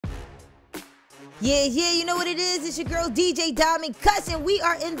Yeah, you know what it is. It's your girl, DJ Diamond Kuts In. We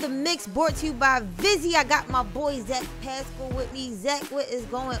are in the mix, brought to you by Vizzy. I got my boy, Zach Pascal, with me. Zach, what is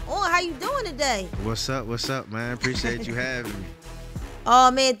going on? How you doing today? What's up, man? Appreciate you having me.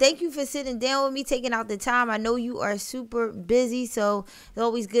 Oh, man, thank you for sitting down with me, taking out the time. I know you are super busy, so it's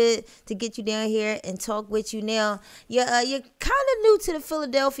always good to get you down here and talk with you. Now, you're kind of new to the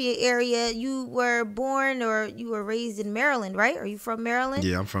Philadelphia area. You were born or you were raised in Maryland, right? Are you from Maryland?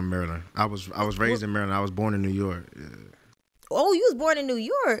 Yeah, I'm from Maryland. I was raised in Maryland. I was born in New York. Yeah. Oh, you was born in New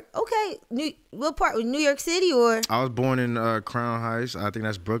York. Okay. What part? New York City or? I was born in Crown Heights. I think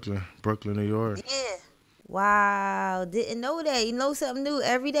that's Brooklyn, New York. Yeah. Wow, didn't know that. You know something new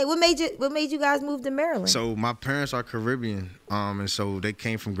every day. What made you guys move to Maryland? So my parents are Caribbean, and so they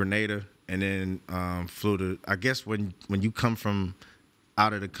came from Grenada and then flew to. I guess when you come from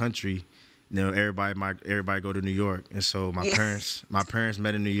out of the country, you know everybody go to New York, and so my parents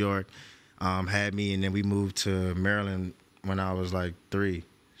met in New York, had me, and then we moved to Maryland when I was like 3.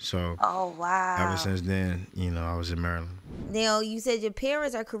 So oh wow, ever since then, you know, I was in Maryland. Now you said your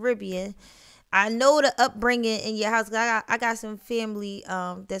parents are Caribbean. I know the upbringing in your house. I got some family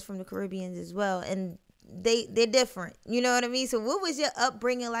that's from the Caribbean as well, and they're different. You know what I mean? So what was your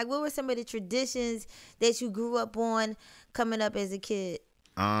upbringing like? What were some of the traditions that you grew up on coming up as a kid?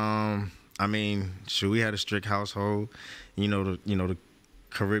 I mean, sure, we had a strict household. You know the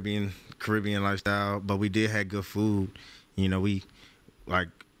Caribbean lifestyle, but we did have good food. You know, we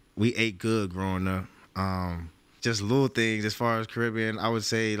ate good growing up. Just little things as far as Caribbean, I would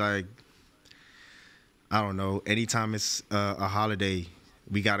say, like, I don't know, anytime it's a holiday,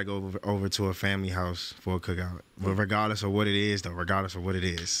 we got to go over to a family house for a cookout. But regardless of what it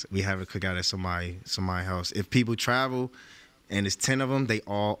is, we have a cookout at somebody's house. If people travel and it's 10 of them, they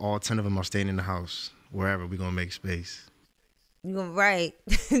all 10 of them are staying in the house. Wherever, we're going to make space. Right.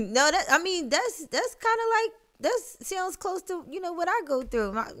 No, that's kind of like, that sounds close to, what I go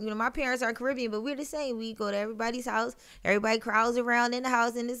through. My parents are Caribbean, but we're the same. We go to everybody's house. Everybody crowds around in the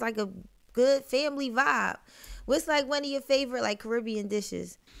house, and it's like a good family vibe. What's like one of your favorite like Caribbean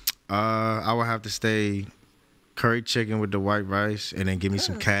dishes? I would have to say curry chicken with the white rice, and then give me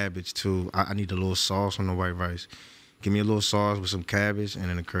some cabbage too. I need a little sauce on the white rice. Give me a little sauce with some cabbage and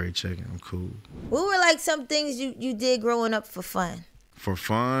then a curry chicken. I'm cool. What were like some things you did growing up for fun? For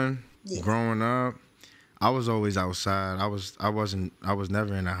fun, growing up, I was always outside. I was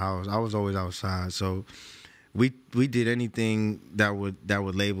never in the house. I was always outside. So we did anything that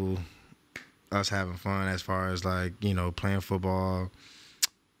would label us having fun, as far as like, playing football,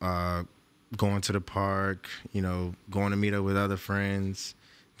 going to the park, going to meet up with other friends,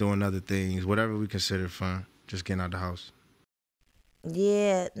 doing other things, whatever we consider fun, just getting out the house.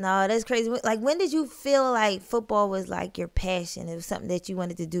 Yeah, no, that's crazy. Like, when did you feel like football was like your passion? It was something that you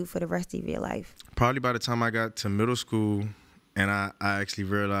wanted to do for the rest of your life? Probably by the time I got to middle school, and I actually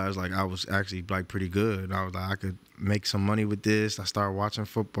realized like I was actually like pretty good. I was like, I could make some money with this. I started watching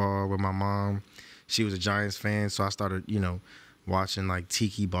football with my mom. She was a Giants fan, so I started, watching like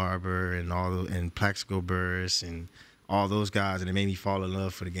Tiki Barber and Plaxico Burress and all those guys, and it made me fall in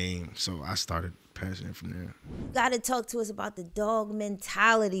love for the game. So I started passionate from there. You gotta talk to us about the dog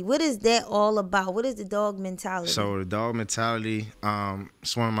mentality. What is that all about? What is the dog mentality? So the dog mentality,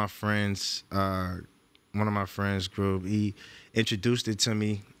 it's one of my friends group. He introduced it to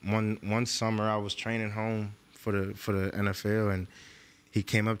me one summer. I was training home for the NFL, and he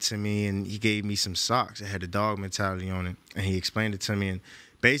came up to me and he gave me some socks that had the dog mentality on it, and he explained it to me. And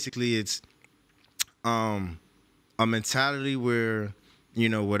basically, it's a mentality where,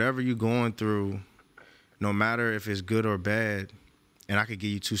 whatever you're going through, no matter if it's good or bad, and I could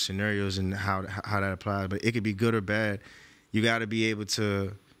give you 2 scenarios and how that applies, but it could be good or bad. You got to be able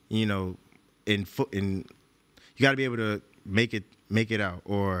to, you got to be able to make it out,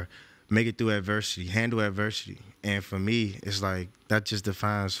 or make it through adversity, handle adversity. And for me, it's like that just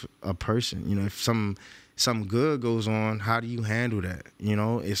defines a person. If something good goes on, how do you handle that?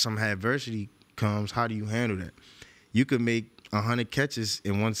 If some adversity comes, how do you handle that? You could make 100 catches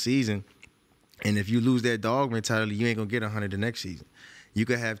in one season, and if you lose that dog mentality, you ain't gonna get 100 the next season. You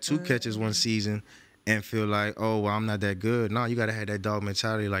could have 2 catches one season and feel like, oh, well, I'm not that good. No, you gotta have that dog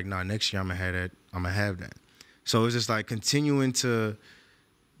mentality. Like, nah, next year I'm gonna have that. So it's just like continuing to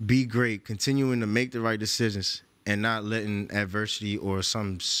be great, continuing to make the right decisions, and not letting adversity or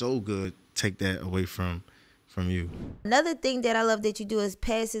something so good take that away from you. Another thing that I love that you do is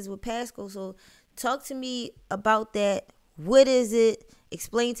passes with Pascal. So talk to me about that. What is it?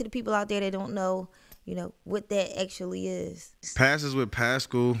 Explain to the people out there that don't know, what that actually is. Passes with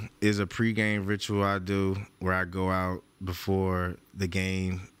Pascal is a pregame ritual I do where I go out before the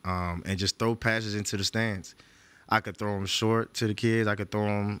game and just throw passes into the stands. I could throw them short to the kids. I could throw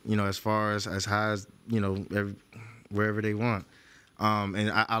them, as far as high as, wherever they want.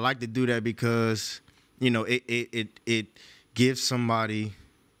 And I like to do that because, it gives somebody,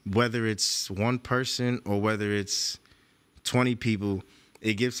 whether it's one person or whether it's 20 people,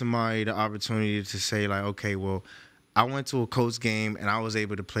 it gives somebody the opportunity to say, like, okay, well, I went to a coach game and I was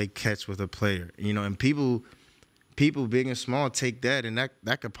able to play catch with a player, and people big and small take that, and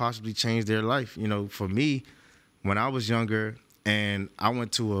that could possibly change their life. For me, when I was younger and I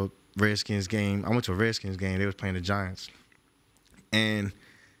went to a Redskins game, they was playing the Giants. And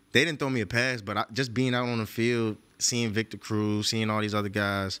they didn't throw me a pass, but just being out on the field, seeing Victor Cruz, seeing all these other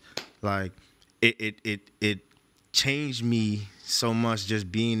guys, like, it changed me so much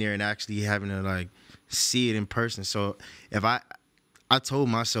just being there and actually having to, like, see it in person. So if I told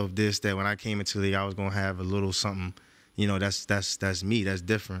myself that when I came into the league, I was gonna have a little something, that's me, that's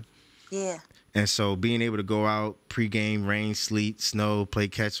different. Yeah. And so being able to go out pregame, rain, sleet, snow, play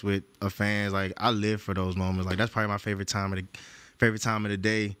catch with a fans, like, I live for those moments. Like, that's probably my favorite time of the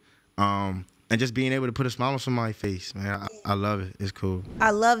day. And just being able to put a smile on somebody's face, man, I love it. It's cool.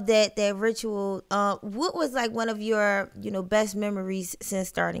 I love that ritual. What was, like, one of your, best memories since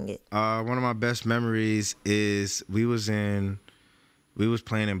starting it? One of my best memories is we was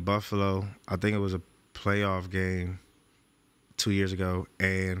playing in Buffalo. I think it was a playoff game 2 years ago,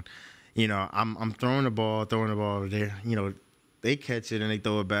 and I'm throwing the ball there. They catch it and they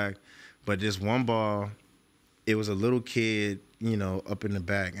throw it back, but this one ball, it was a little kid, up in the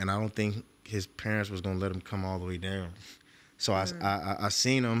back, and I don't think his parents was gonna let him come all the way down. So I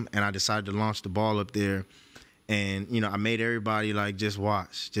seen him, and I decided to launch the ball up there, and I made everybody, like, just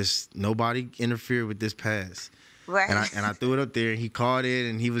watch, just nobody interfere with this pass. Right. And I threw it up there, and he caught it,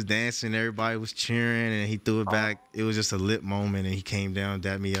 and he was dancing, everybody was cheering, and he threw it back. It was just a lit moment, and he came down,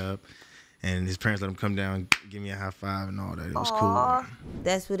 dapped me up. And his parents let him come down, give me a high five and all that. It was cool. Man.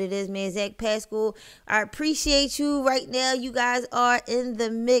 That's what it is, man. Zach Pascal, I appreciate you right now. You guys are in the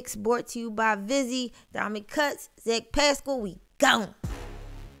mix. Brought to you by Vizzy, Diamond Kuts, Zach Pascal. We gone.